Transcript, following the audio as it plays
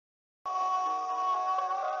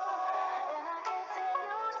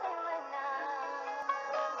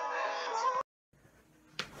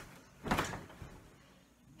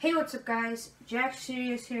Hey, what's up guys? Jack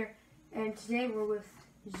Studios here, and today we're with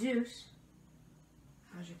Zeus.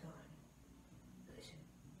 How's it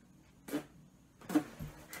going?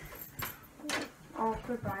 Oh,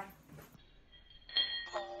 goodbye.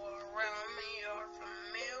 All around me are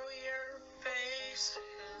familiar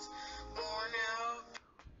faces, worn out.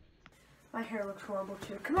 My hair looks horrible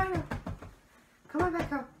too. Come on up. Come on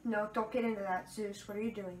back up. No, don't get into that, Zeus. What are you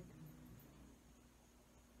doing?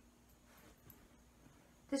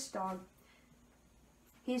 This dog.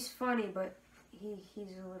 He's funny, but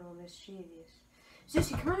he's a little mischievous.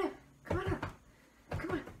 Zeusy, come on up. Come on up.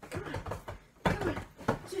 Come on. Come on. Come on.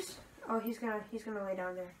 Zeus. Oh, he's gonna lay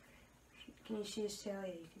down there. Can you see his tail?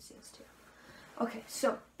 Yeah, you can see his tail. Okay,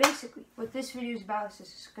 so basically, what this video is about is this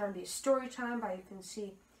is gonna be a story time. But you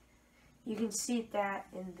can see that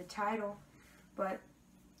in the title, but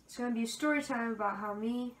it's gonna be a story time about how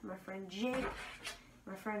me, my friend Jake,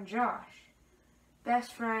 my friend Josh,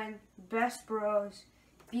 best friend, best bros,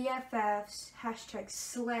 BFFs, hashtag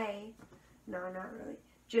slay. No, not really.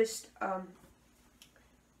 Just,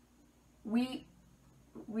 we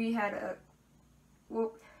had a,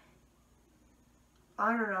 well,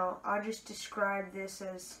 I don't know, I'll just describe this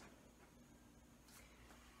as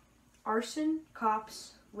arson,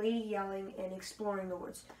 cops, lady yelling, and exploring the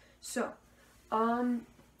woods. So,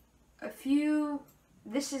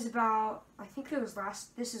 this is about, I think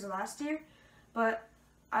this is last year, but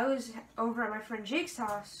I was over at my friend Jake's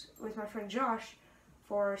house with my friend Josh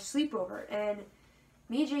for a sleepover, and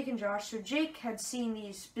me, Jake, and Josh, so Jake had seen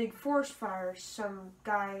these big forest fires, some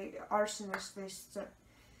guy, arsonist,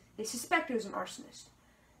 they suspect it was an arsonist,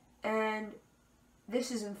 and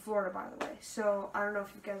this is in Florida, by the way, so I don't know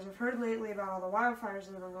if you guys have heard lately about all the wildfires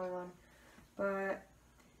that have been going on, but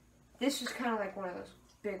this was kind of like one of those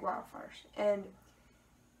big wildfires, and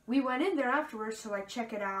we went in there afterwards to like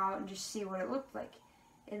check it out and just see what it looked like.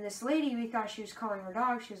 And this lady, we thought she was calling her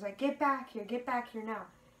dog. She was like, get back here now.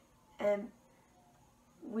 And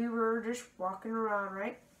we were just walking around,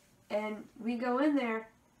 right? And we go in there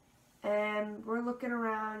and we're looking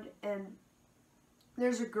around, and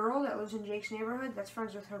there's a girl that lives in Jake's neighborhood that's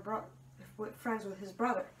friends with his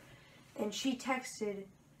brother. And she texted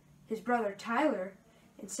his brother Tyler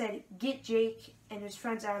and said, get Jake and his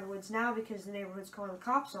friends out of the woods now because the neighborhood's calling the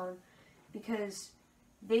cops on, because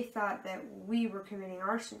they thought that we were committing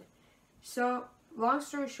arson. So, long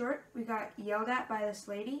story short, we got yelled at by this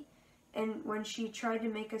lady, and when she tried to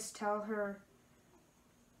make us tell her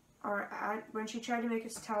our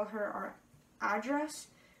address,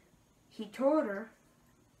 he told her,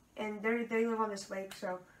 and they live on this lake,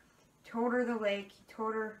 so told her the lake,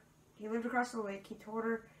 he lived across the lake, he told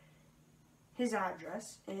her his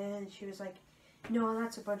address, and she was like, no,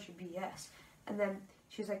 that's a bunch of BS. And then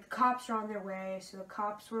she was like, the cops are on their way. So the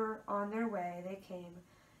cops were on their way, they came,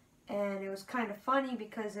 and it was kind of funny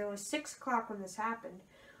because it was 6 o'clock when this happened.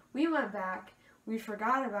 We went back, we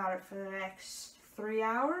forgot about it for the next 3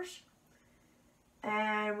 hours,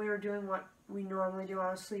 and we were doing what we normally do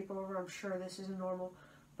on a sleepover. I'm sure this isn't normal,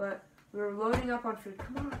 but we were loading up on food.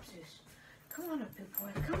 Come on up, Zeus. Come on up, big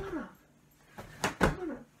boy. Come on up. Come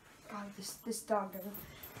on up. God, this dog doesn't.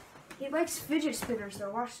 He likes fidget spinners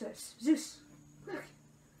though. Watch this. Zeus. Look.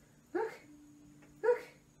 Look. Look.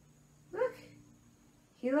 Look.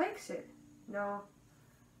 He likes it. No.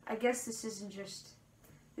 I guess this is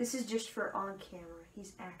just for on camera.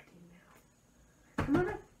 He's acting now. Come on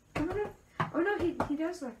up. Come on up. Oh no, he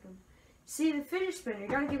does like them. See, the fidget spinner, you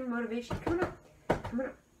gotta give him motivation. Come on up. Come on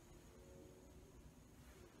up.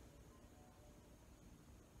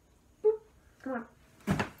 Boop. Come on.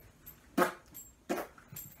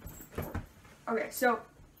 Okay, so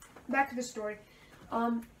back to the story.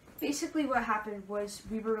 Basically what happened was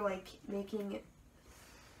we were like making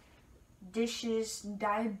dishes,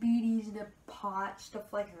 diabetes in a pot,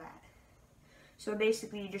 stuff like that. So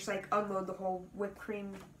basically you just like unload the whole whipped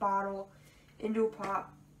cream bottle into a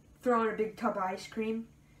pot, throw in a big tub of ice cream,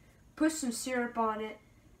 put some syrup on it,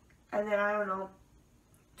 and then, I don't know,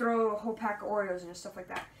 throw a whole pack of Oreos in it, stuff like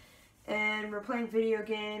that. And we're playing video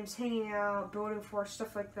games, hanging out, building forts,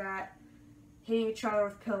 stuff like that. Hitting each other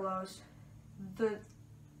with pillows,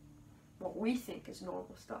 what we think is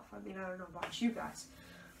normal stuff. I mean, I don't know about you guys,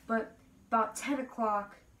 but about 10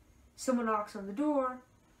 o'clock, someone knocks on the door,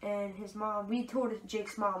 and his mom, we told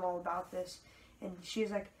Jake's mom all about this, and she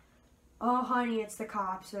was like, oh honey, it's the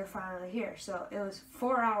cops, they're finally here. So it was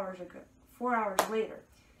 4 hours later,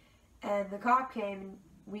 and the cop came, and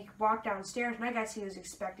we walked downstairs, and I guess he was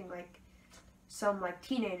expecting like some like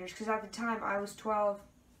teenagers, because at the time I was 12.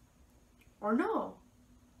 Or no.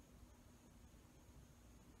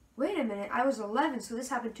 wait a minute, I was 11, so this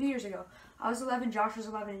happened 2 years ago. I was 11, Josh was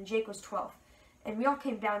 11, and Jake was 12. And we all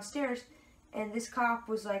came downstairs, and this cop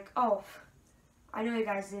was like, oh, I know you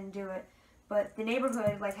guys didn't do it, but the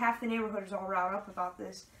neighborhood, like half the neighborhood is all riled up about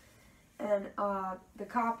this. And the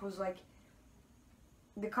cop was like,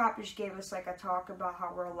 the cop just gave us like a talk about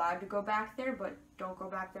how we're allowed to go back there, but don't go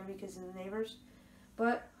back there because of the neighbors.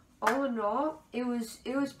 But all in all, it was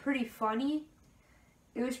pretty funny.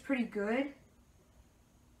 It was pretty good.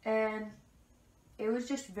 And it was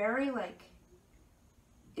just very like,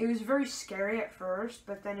 it was very scary at first,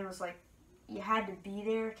 but then it was like, you had to be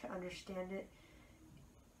there to understand it.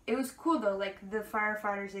 It was cool though, like the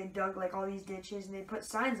firefighters, they dug like all these ditches and they put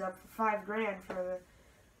signs up for $5,000 for the,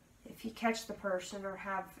 if you catch the person or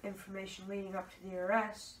have information leading up to the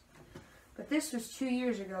arrest. But this was 2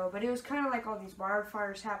 years ago, but it was kind of like all these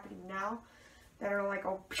wildfires happening now that are like,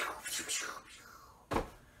 oh.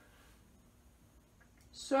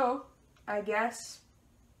 So, I guess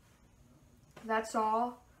that's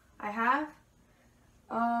all I have.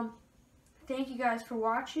 Thank you guys for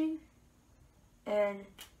watching, and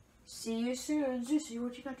see you soon. Zusi,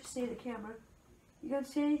 what you got to say to the camera? You got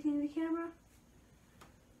to say anything to the camera?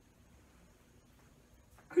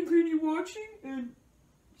 Continue watching, and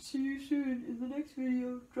see you soon in the next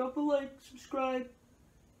video. Drop a like, subscribe,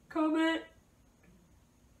 comment,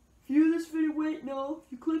 view this video. Wait, no,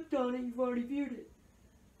 if you clicked on it, you've already viewed it.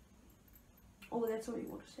 Oh, that's what you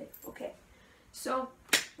want to say. Okay, so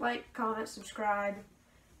like, comment, subscribe.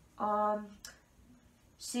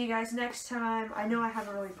 See you guys next time. I know I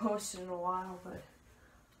haven't really posted in a while, but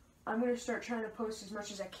I'm going to start trying to post as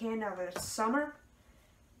much as I can now that it's summer.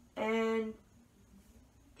 And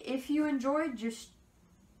if you enjoyed, just,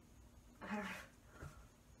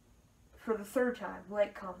 for the third time,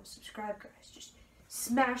 like, comment, subscribe, guys. Just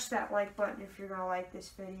smash that like button if you're going to like this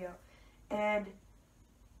video. And